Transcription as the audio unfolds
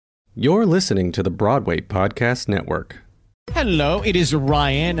You're listening to the Broadway Podcast Network. Hello, it is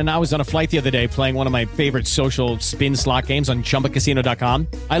Ryan, and I was on a flight the other day playing one of my favorite social spin slot games on ChumbaCasino.com.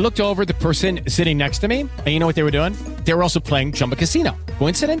 I looked over at the person sitting next to me, and you know what they were doing? They were also playing Chumba Casino.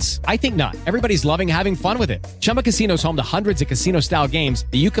 Coincidence? I think not. Everybody's loving having fun with it. Chumba Casino is home to hundreds of casino-style games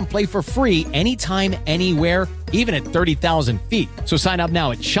that you can play for free anytime, anywhere, even at 30,000 feet. So sign up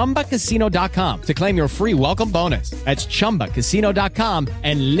now at ChumbaCasino.com to claim your free welcome bonus. That's ChumbaCasino.com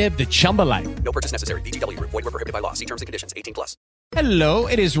and live the Chumba life. No purchase necessary. VGW. Void where prohibited by law. See terms and conditions. 18 plus. Hello,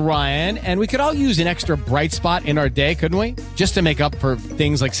 it is Ryan, and we could all use an extra bright spot in our day, couldn't we? Just to make up for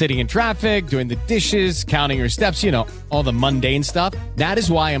things like sitting in traffic, doing the dishes, counting your steps, you know, all the mundane stuff. That is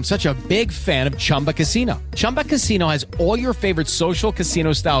why I'm such a big fan of Chumba Casino. Chumba Casino has all your favorite social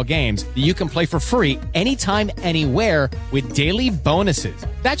casino-style games that you can play for free anytime, anywhere with daily bonuses.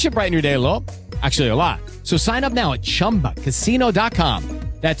 That should brighten your day a little. Actually, a lot. So sign up now at ChumbaCasino.com.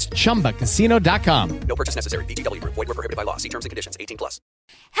 That's ChumbaCasino.com. No purchase necessary. VGW. Void where prohibited by law. See terms and conditions. 18 plus.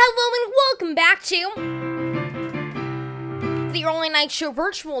 Hello and welcome back to the Early Night Show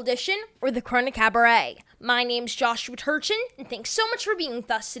Virtual Edition, or the Chronic Cabaret. My name's Joshua Turchin, and thanks so much for being with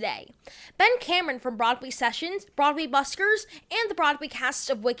us today. Ben Cameron from Broadway Sessions, Broadway Buskers, and the Broadway casts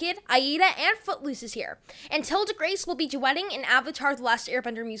of Wicked, Aida, and Footloose is here. And Tilda Grace will be duetting an Avatar The Last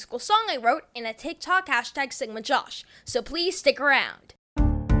Airbender musical song I wrote in a TikTok #SigmaJosh. So please stick around.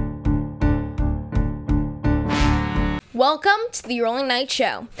 Welcome to the Early Night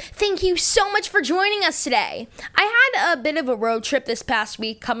Show. Thank you so much for joining us today. I had a bit of a road trip this past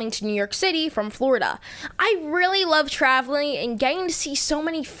week coming to New York City from Florida. I really love traveling and getting to see so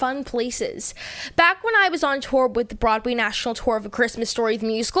many fun places. Back when I was on tour with the Broadway National Tour of A Christmas Story the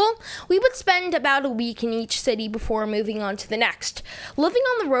Musical, we would spend about a week in each city before moving on to the next. Living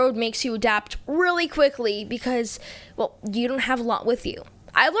on the road makes you adapt really quickly because, well, you don't have a lot with you.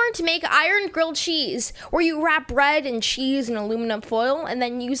 I learned to make iron grilled cheese, where you wrap bread and cheese in aluminum foil and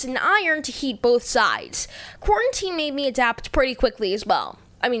then use an iron to heat both sides. Quarantine made me adapt pretty quickly as well.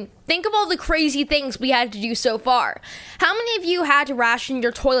 I mean, think of all the crazy things we had to do so far. How many of you had to ration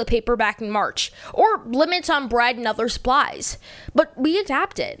your toilet paper back in March? Or limits on bread and other supplies? But we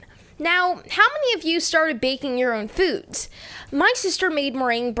adapted. Now, how many of you started baking your own foods? My sister made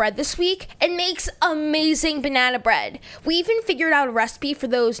meringue bread this week and makes amazing banana bread. We even figured out a recipe for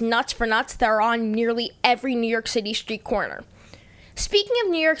those nuts for nuts that are on nearly every New York City street corner. Speaking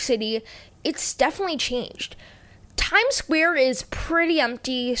of New York City, it's definitely changed. Times Square is pretty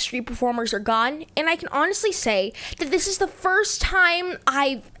empty, street performers are gone, and I can honestly say that this is the first time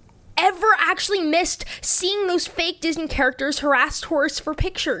I've ever actually missed seeing those fake Disney characters harass tourists for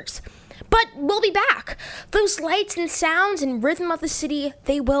pictures. But we'll be back. Those lights and sounds and rhythm of the city,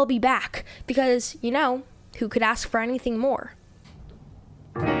 they will be back. Because, you know, who could ask for anything more?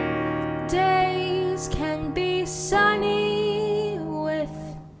 Days can be sunny with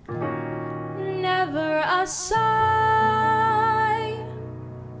never a sigh.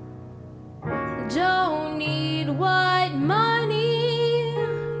 Don't need what money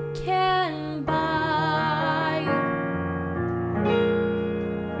can buy.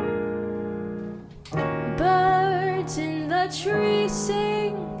 Birds in the trees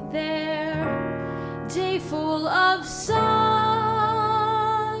sing their day full of song.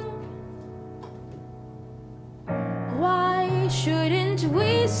 Why shouldn't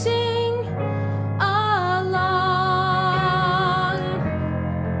we sing along?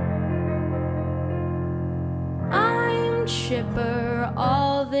 I'm chipper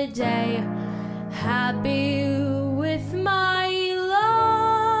all the day, happy with my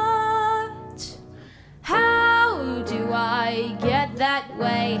lot. How do I get that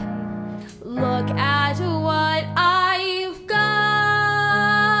way? Look at what I've got.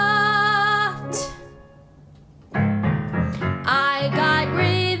 I got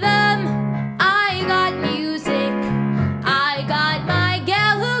rhythm, I got music, I got my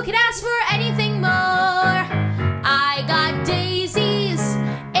gal who could ask for anything more. I got daisies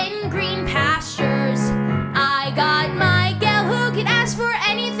in green pastures, I got my gal who could ask for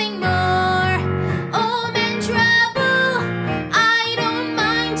anything more. Oh, man, trouble, I don't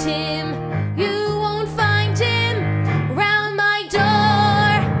mind him, you won't find him round my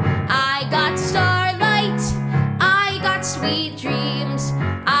door. I got starlight, I got sweet dreams,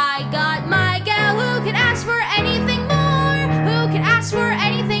 I got my gal who could ask for anything more, who could ask for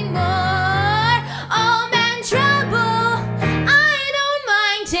anything more. Oh, man, trouble, I don't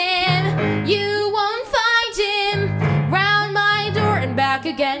mind him, you won't find him round my door and back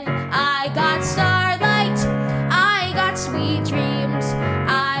again. I got starlight, I got sweet dreams,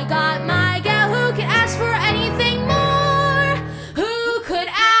 I got my gal who could ask for anything more, who could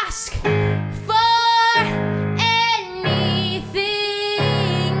ask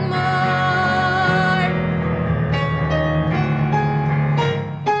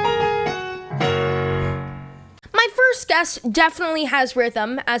Wes definitely has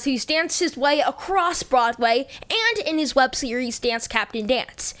rhythm as he's danced his way across Broadway and in his web series Dance Captain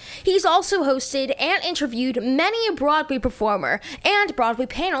Dance. He's also hosted and interviewed many a Broadway performer and Broadway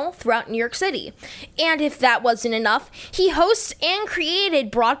panel throughout New York City. And if that wasn't enough, he hosts and created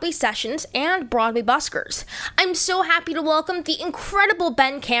Broadway Sessions and Broadway Buskers. I'm so happy to welcome the incredible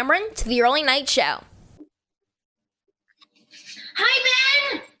Ben Cameron to the Early Night Show. Hi,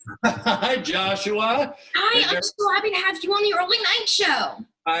 Ben! Hi, Joshua. Hi, I'm so happy to have you on the Early Night Show.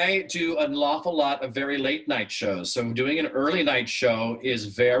 I do an awful lot of very late night shows. So doing an early night show is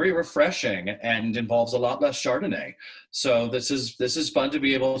very refreshing and involves a lot less Chardonnay. So this is fun to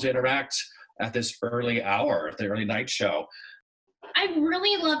be able to interact at this early hour, the early night show. I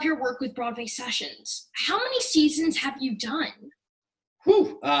really love your work with Broadway Sessions. How many seasons have you done?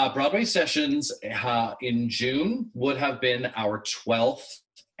 Broadway Sessions in June would have been our 12th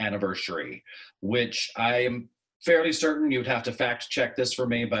anniversary, which I am fairly certain, you'd have to fact check this for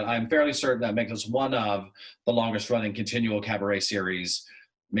me, but I'm fairly certain that makes us one of the longest running continual cabaret series,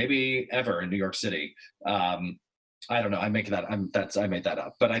 maybe ever in New York City. I don't know. I made that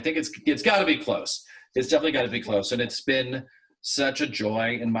up, but I think it's got to be close. It's definitely got to be close, and it's been such a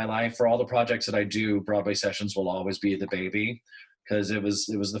joy in my life. For all the projects that I do, Broadway Sessions will always be the baby, because it was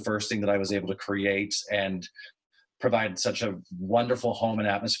the first thing that I was able to create and provide such a wonderful home and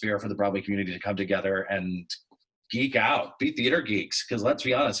atmosphere for the Broadway community to come together and geek out, be theater geeks. Because let's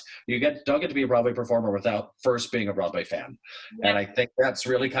be honest, don't get to be a Broadway performer without first being a Broadway fan. Yeah. And I think that's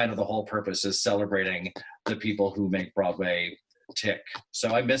really kind of the whole purpose, is celebrating the people who make Broadway tick.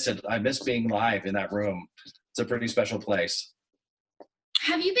 So I miss it. I miss being live in that room. It's a pretty special place.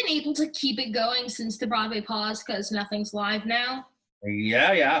 Have you been able to keep it going since the Broadway pause because nothing's live now?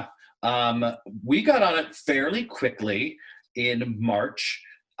 Yeah. We got on it fairly quickly in March.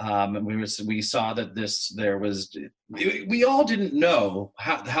 We saw that we all didn't know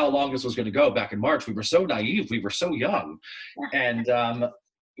how long this was going to go back in March. We were so naive. We were so young. And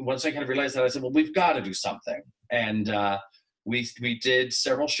once I kind of realized that, I said, well, we've got to do something. And we did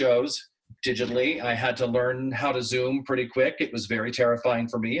several shows digitally. I had to learn how to Zoom pretty quick. It was very terrifying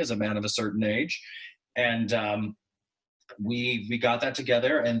for me as a man of a certain age. And we got that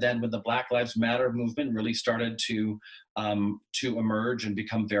together, and then when the Black Lives Matter movement really started to emerge and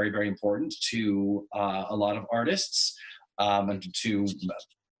become very, very important to a lot of artists and to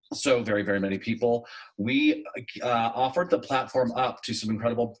so very, very many people, we offered the platform up to some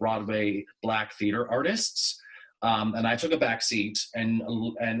incredible Broadway Black theater artists. And I took a back seat and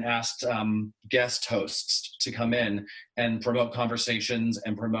asked guest hosts to come in and promote conversations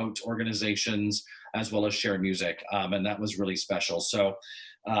and promote organizations, as well as share music. And that was really special. So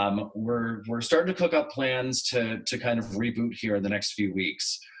we're starting to cook up plans to kind of reboot here in the next few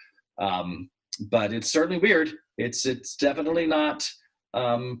weeks. But it's certainly weird. It's definitely not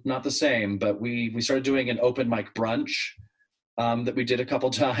the same, but we started doing an open mic brunch that we did a couple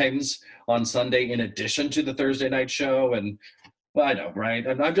times on Sunday in addition to the Thursday night show. And well, I know, right?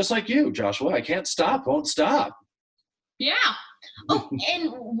 And I'm just like you, Joshua. I can't stop, won't stop. Yeah. Oh,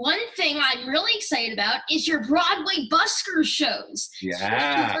 and one thing I'm really excited about is your Broadway Buskers shows. Yeah. So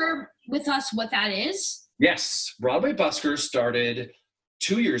can you share with us what that is? Yes. Broadway Buskers started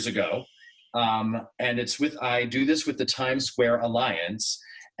 2 years ago. And I do this with the Times Square Alliance,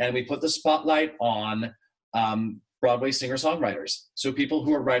 and we put the spotlight on Broadway singer-songwriters. So people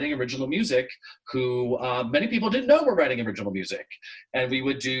who are writing original music, who many people didn't know were writing original music. And we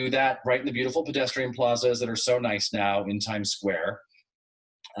would do that right in the beautiful pedestrian plazas that are so nice now in Times Square.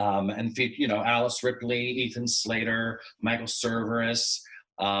 And Alice Ripley, Ethan Slater, Michael Cerveris.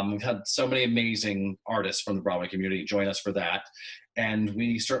 We've had so many amazing artists from the Broadway community join us for that. And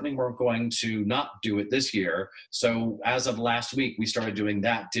we certainly weren't going to not do it this year. So as of last week, we started doing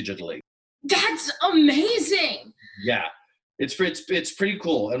that digitally. That's amazing. Yeah, it's pretty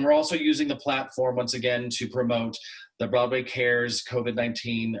cool. And we're also using the platform once again to promote the Broadway Cares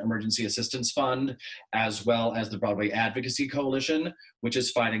COVID-19 Emergency Assistance Fund, as well as the Broadway Advocacy Coalition, which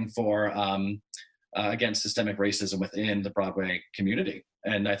is fighting for against systemic racism within the Broadway community.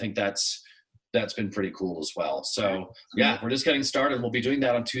 And I think that's been pretty cool as well. So yeah, we're just getting started. We'll be doing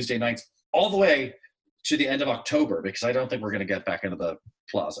that on Tuesday nights all the way to the end of October, because I don't think we're going to get back into the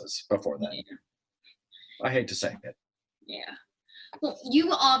plazas before then. Yeah. I hate to say it. Yeah. Well,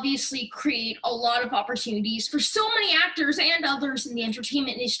 you obviously create a lot of opportunities for so many actors and others in the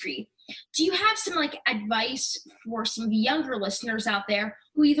entertainment industry. Do you have some advice for some of the younger listeners out there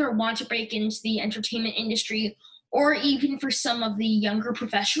who either want to break into the entertainment industry, or even for some of the younger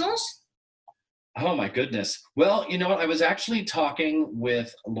professionals? Oh my goodness. Well, you know what? I was actually talking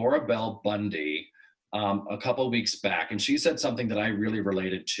with Laura Bell Bundy a couple of weeks back, and she said something that I really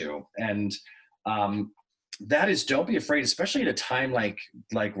related to. And that is, don't be afraid, especially at a time like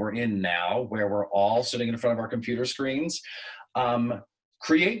we're in now, where we're all sitting in front of our computer screens.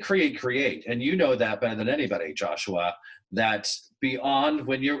 Create. And you know that better than anybody, Joshua, that beyond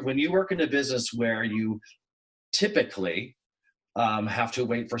when you work in a business where you typically have to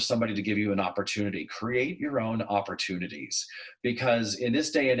wait for somebody to give you an opportunity, create your own opportunities, because in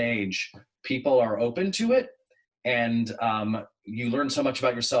this day and age, people are open to it. And you learn so much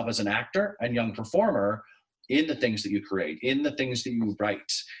about yourself as an actor and young performer in the things that you create, in the things that you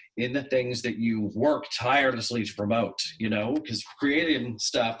write, in the things that you work tirelessly to promote, because creating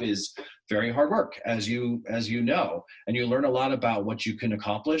stuff is very hard work, as you know, and you learn a lot about what you can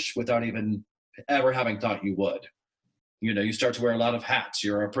accomplish without even ever having thought you would. You start to wear a lot of hats.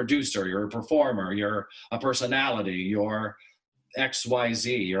 You're a producer, you're a performer, you're a personality, you're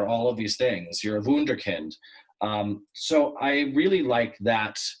XYZ, you're all of these things, you're a wunderkind. So I really like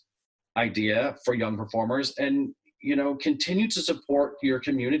that idea for young performers, and continue to support your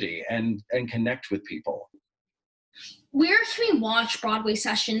community and connect with people. Where can we watch Broadway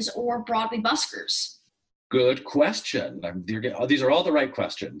sessions or Broadway buskers? Good question. These are all the right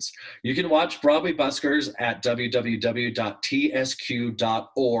questions. You can watch Broadway Buskers at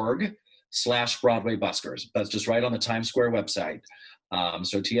www.tsq.org/Broadway Buskers. That's just right on the Times Square website.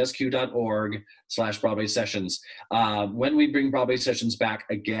 So tsq.org/Broadway Sessions. When we bring Broadway Sessions back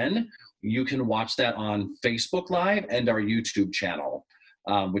again, you can watch that on Facebook Live and our YouTube channel,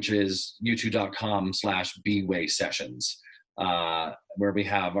 which is youtube.com/Bway Sessions, where we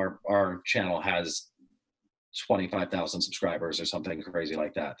have our channel has 25,000 subscribers or something crazy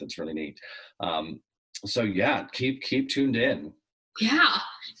like that. That's really neat. So yeah, keep tuned in. Yeah.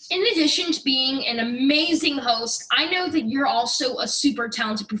 In addition to being an amazing host, I know that you're also a super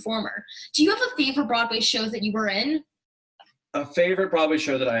talented performer. Do you have a favorite Broadway show that you were in? A favorite Broadway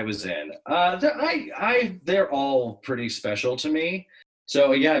show that I was in? They're all pretty special to me.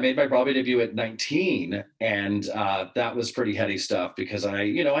 So yeah, I made my Broadway debut at 19, and that was pretty heady stuff, because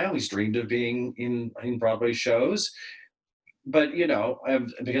I always dreamed of being in Broadway shows, but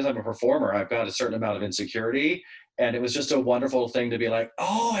because I'm a performer, I've got a certain amount of insecurity, and it was just a wonderful thing to be like,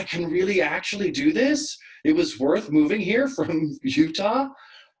 oh, I can really actually do this. It was worth moving here from Utah.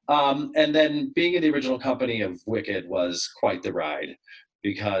 And then being in the original company of Wicked was quite the ride,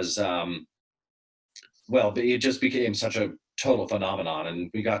 because it just became such a total phenomenon,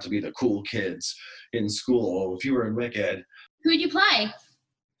 and we got to be the cool kids in school if you were in Wicked. Who'd you play?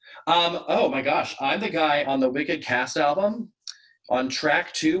 Oh my gosh, I'm the guy on the Wicked cast album on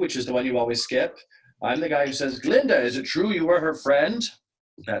track 2, which is the one you always skip. I'm the guy who says, "Glinda, is it true you were her friend?"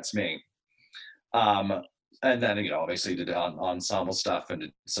 That's me. And then, obviously did ensemble stuff and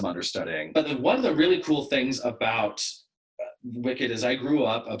did some understudying. But one of the really cool things about Wicked is I grew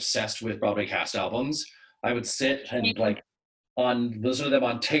up obsessed with Broadway cast albums. I would sit and listen to them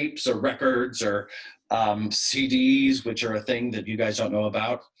on tapes or records or CDs, which are a thing that you guys don't know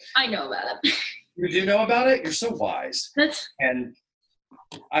about. I know about it. You do know about it? You're so wise. And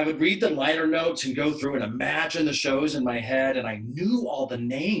I would read the liner notes and go through and imagine the shows in my head, and I knew all the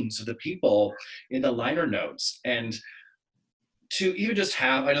names of the people in the liner notes. And to even just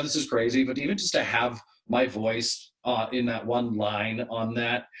have, I know this is crazy, but even just to have my voice in that one line on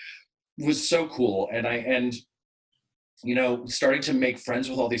that was so cool. And starting to make friends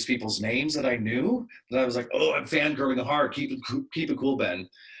with all these people's names that I knew, that I was like, oh, I'm fangirling hard. Keep it cool, Ben.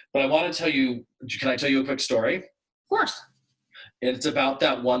 But I want to tell you, can I tell you a quick story? Of course. It's about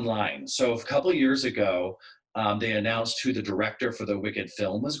that one line. So a couple of years ago, they announced who the director for the Wicked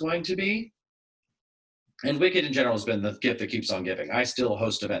film was going to be. And Wicked in general has been the gift that keeps on giving. I still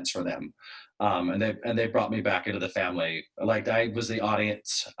host events for them. And they brought me back into the family. Like, I was the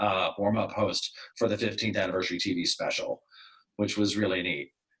audience warm-up host for the 15th anniversary TV special, which was really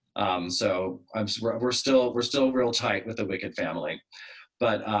neat. So we're still real tight with the Wicked family.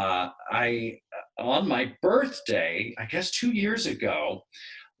 But on my birthday, I guess 2 years ago,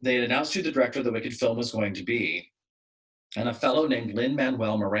 they had announced who the director of the Wicked film was going to be. And a fellow named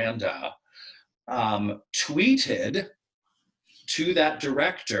Lin-Manuel Miranda tweeted to that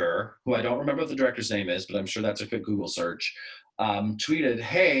director, who I don't remember what the director's name is, but I'm sure that's a quick Google search, tweeted,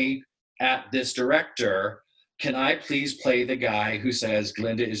 "Hey, at this director, can I please play the guy who says,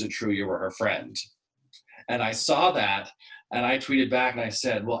 'Glinda, is it true you were her friend?'" And I saw that, and I tweeted back and I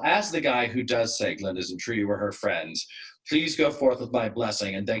said, "Well, as the guy who does say, 'Glinda, isn't true you were her friend,' please go forth with my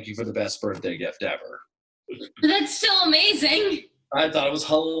blessing, and thank you for the best birthday gift ever." That's still amazing. I thought it was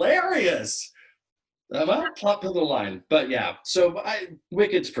hilarious. Well, plot of the line, but yeah. So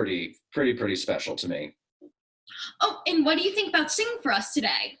Wicked's pretty special to me. Oh, and what do you think about singing for us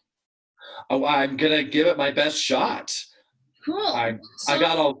today? Oh, I'm gonna give it my best shot. Cool. I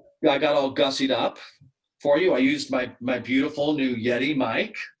got all gussied up for you. I used my beautiful new Yeti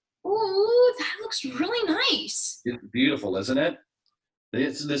mic. Ooh, that looks really nice. It's beautiful, isn't it?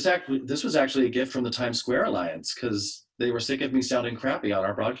 This was actually a gift from the Times Square Alliance because they were sick of me sounding crappy on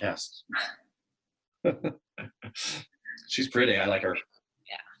our broadcast. She's pretty. I like her.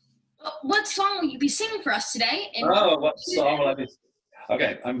 Yeah. What song will you be singing for us today? And what song will I be?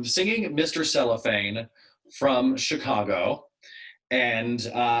 Okay, I'm singing Mr. Cellophane from Chicago, and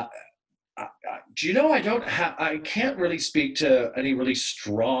do you know I can't really speak to any really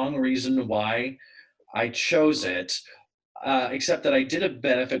strong reason why I chose it, except that I did a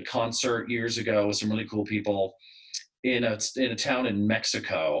benefit concert years ago with some really cool people in a town in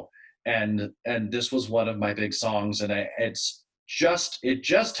Mexico, and this was one of my big songs, and it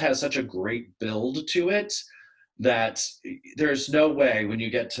just has such a great build to it that there's no way when you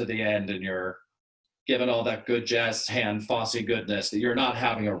get to the end and you're given all that good jazz hand Fosse goodness that you're not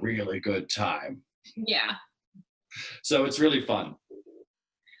having a really good time. Yeah. So it's really fun.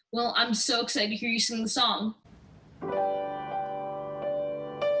 Well, I'm so excited to hear you sing the song.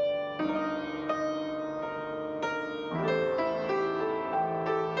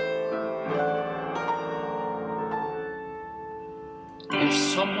 If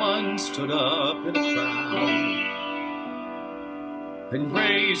someone stood up in a crowd and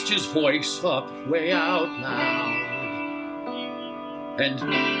raised his voice up way out loud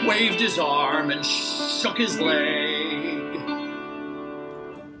and waved his arm and shook his leg,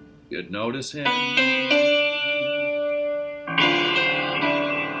 you'd notice him.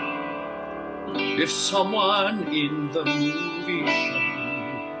 If someone in the movie show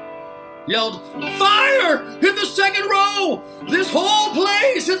yelled, "Fire in the second row! This whole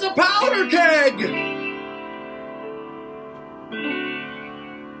place is a powder keg!"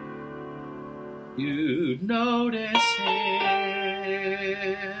 You'd notice him.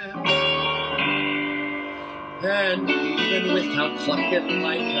 And even without clucking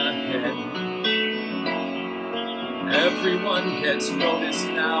like a hen, everyone gets noticed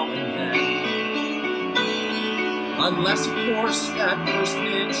now and then. Unless, of course, that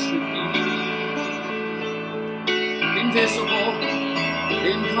personage should be invisible,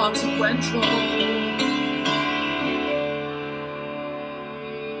 inconsequential.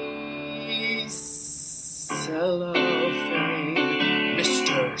 Cellophane,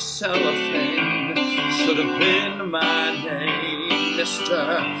 Mr. Cellophane, should have been my name, Mr.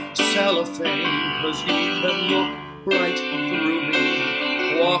 Cellophane, 'cause you can look right through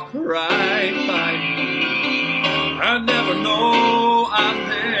me, walk right by me. I never know I'm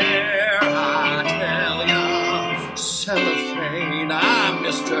there, I tell ya. Cellophane, I'm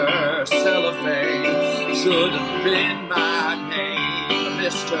Mr. Cellophane, should have been my name,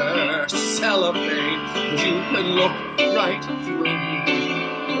 Mr. Cellophane, 'cause you can look right through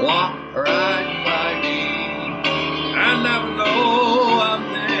me, walk right by me. I never know I'm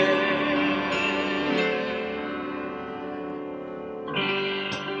there.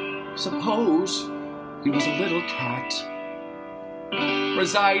 Suppose he was a little cat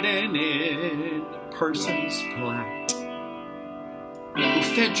residing in a person's flat who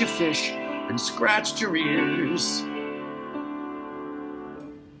fed you fish and scratched your ears.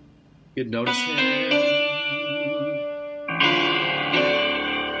 You'd notice him.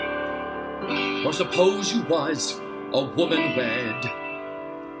 Or suppose you was a woman wed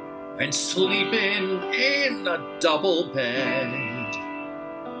and sleeping in a double bed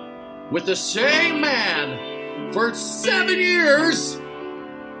with the same man for 7 years,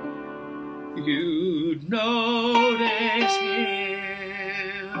 you'd notice him.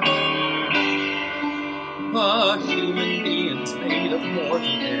 A human being's made of more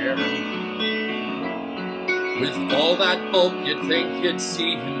than air. With all that bulk, you'd think you'd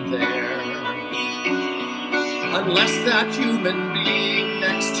see him there. Unless that human being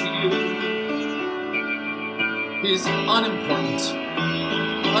next to you is unimportant,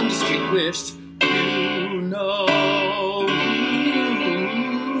 undistinguished, you know.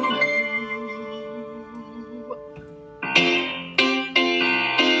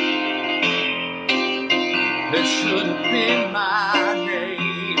 It should have been my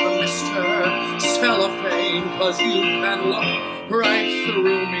name, Mr. Cellophane, 'cause you can look right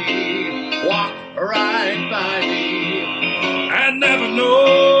through me, walk right by me, and never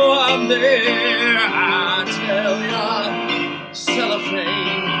know I'm there, I tell ya.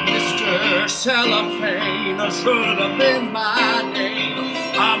 Cellophane, Mr. Cellophane, should have been my name.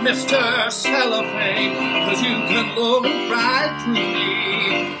 I I'm Mr. Cellophane, 'cause you can look right through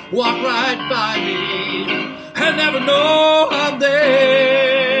me, walk right by me, and never know I'm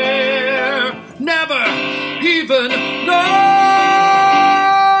there. Never even know.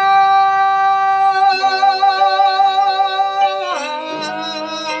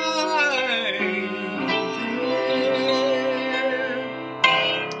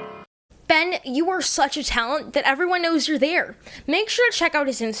 Ben, you are such a talent that everyone knows you're there. Make sure to check out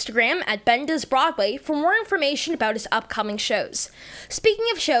his Instagram at Ben Does Broadway for more information about his upcoming shows. Speaking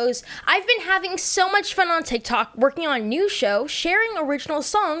of shows, I've been having so much fun on TikTok working on a new show, sharing original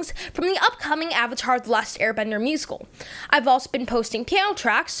songs from the upcoming Avatar: The Last Airbender musical. I've also been posting piano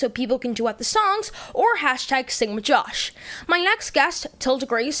tracks so people can duet the songs or hashtag sing with Josh. My next guest, Tilda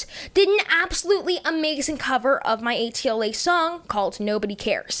Grace, did an absolutely amazing cover of my ATLA song called Nobody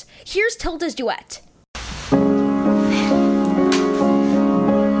Cares. Here's Tilda's duet.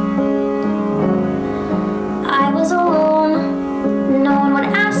 I was alone. No one would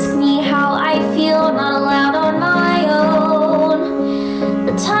ask me how I feel, not allowed on my own.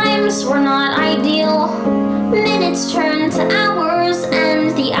 The times were not ideal. Minutes turned to hours,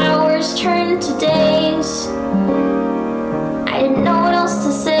 and the hours turned to days. I didn't know what else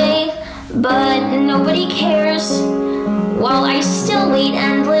to say, but nobody cares. While I still wait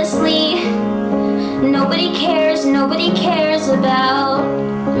endlessly, nobody cares about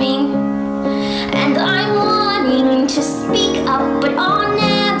me. And I'm wanting to speak up, but I'll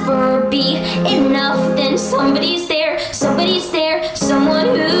never be enough. Then somebody's there,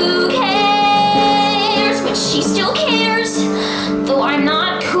 someone who cares, but she still cares. Though I'm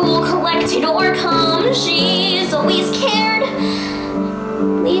not cool, collected, or calm, she's always cared,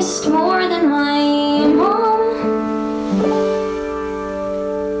 at least more than my mom.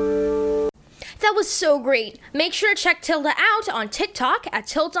 That was so great. Make sure to check Tilda out on TikTok at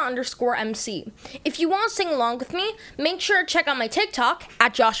Tilda_MC. If you want to sing along with me, make sure to check out my TikTok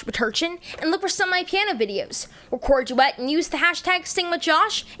at Joshua Turchin and look for some of my piano videos. Record a duet and use the hashtag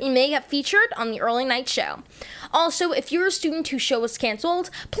SingWithJosh and you may get featured on the Early Night Show. Also, if you're a student whose show was canceled,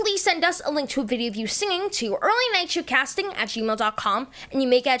 please send us a link to a video of you singing to earlynightshowcasting@gmail.com and you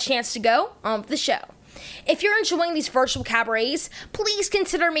may get a chance to go on with the show. If you're enjoying these virtual cabarets, please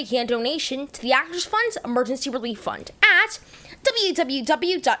consider making a donation to the Actors Fund's Emergency Relief Fund at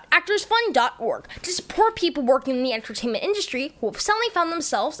www.actorsfund.org to support people working in the entertainment industry who have suddenly found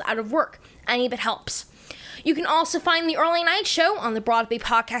themselves out of work. Any bit helps. You can also find The Early Night Show on the Broadway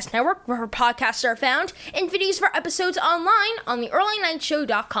Podcast Network, wherever podcasts are found, and videos for episodes online on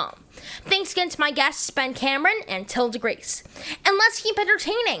theearlynightshow.com. Thanks again to my guests, Ben Cameron and Tilda Grace. And let's keep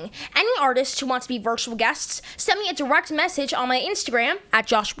entertaining. Any artists who want to be virtual guests, send me a direct message on my Instagram at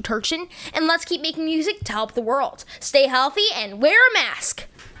Joshua Turchin, and let's keep making music to help the world. Stay healthy and wear a mask.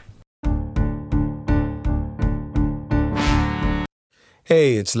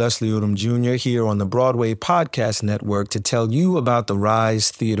 Hey, it's Leslie Odom Jr. here on the Broadway Podcast Network to tell you about the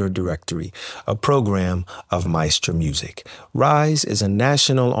Rise Theater Directory, a program of Maestro Music. Rise is a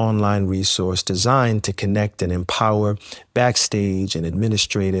national online resource designed to connect and empower backstage and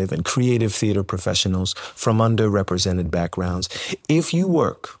administrative and creative theater professionals from underrepresented backgrounds. If you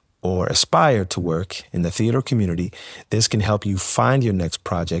work or aspire to work in the theater community, this can help you find your next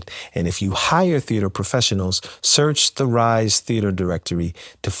project. And if you hire theater professionals, search the Rise Theater Directory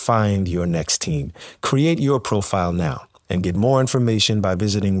to find your next team. Create your profile now and get more information by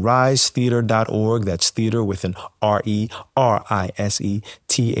visiting risetheater.org. That's theater with an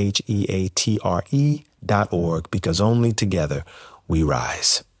RERISETHEATRE.org, because only together we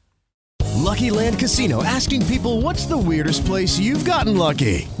rise. Lucky Land Casino, asking people, what's the weirdest place you've gotten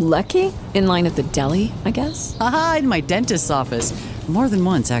lucky? Lucky? In line at the deli, I guess? Aha, in my dentist's office. More than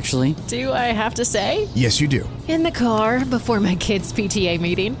once, actually. Do I have to say? Yes, you do. In the car before my kids' PTA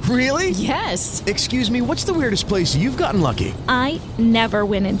meeting. Really? Yes. Excuse me, what's the weirdest place you've gotten lucky? I never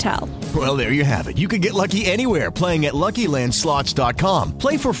win and tell. Well, there you have it. You can get lucky anywhere, playing at LuckyLandSlots.com.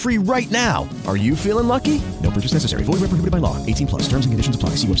 Play for free right now. Are you feeling lucky? No purchase necessary. Void where prohibited by law. 18+. Terms and conditions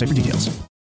apply. See website for details.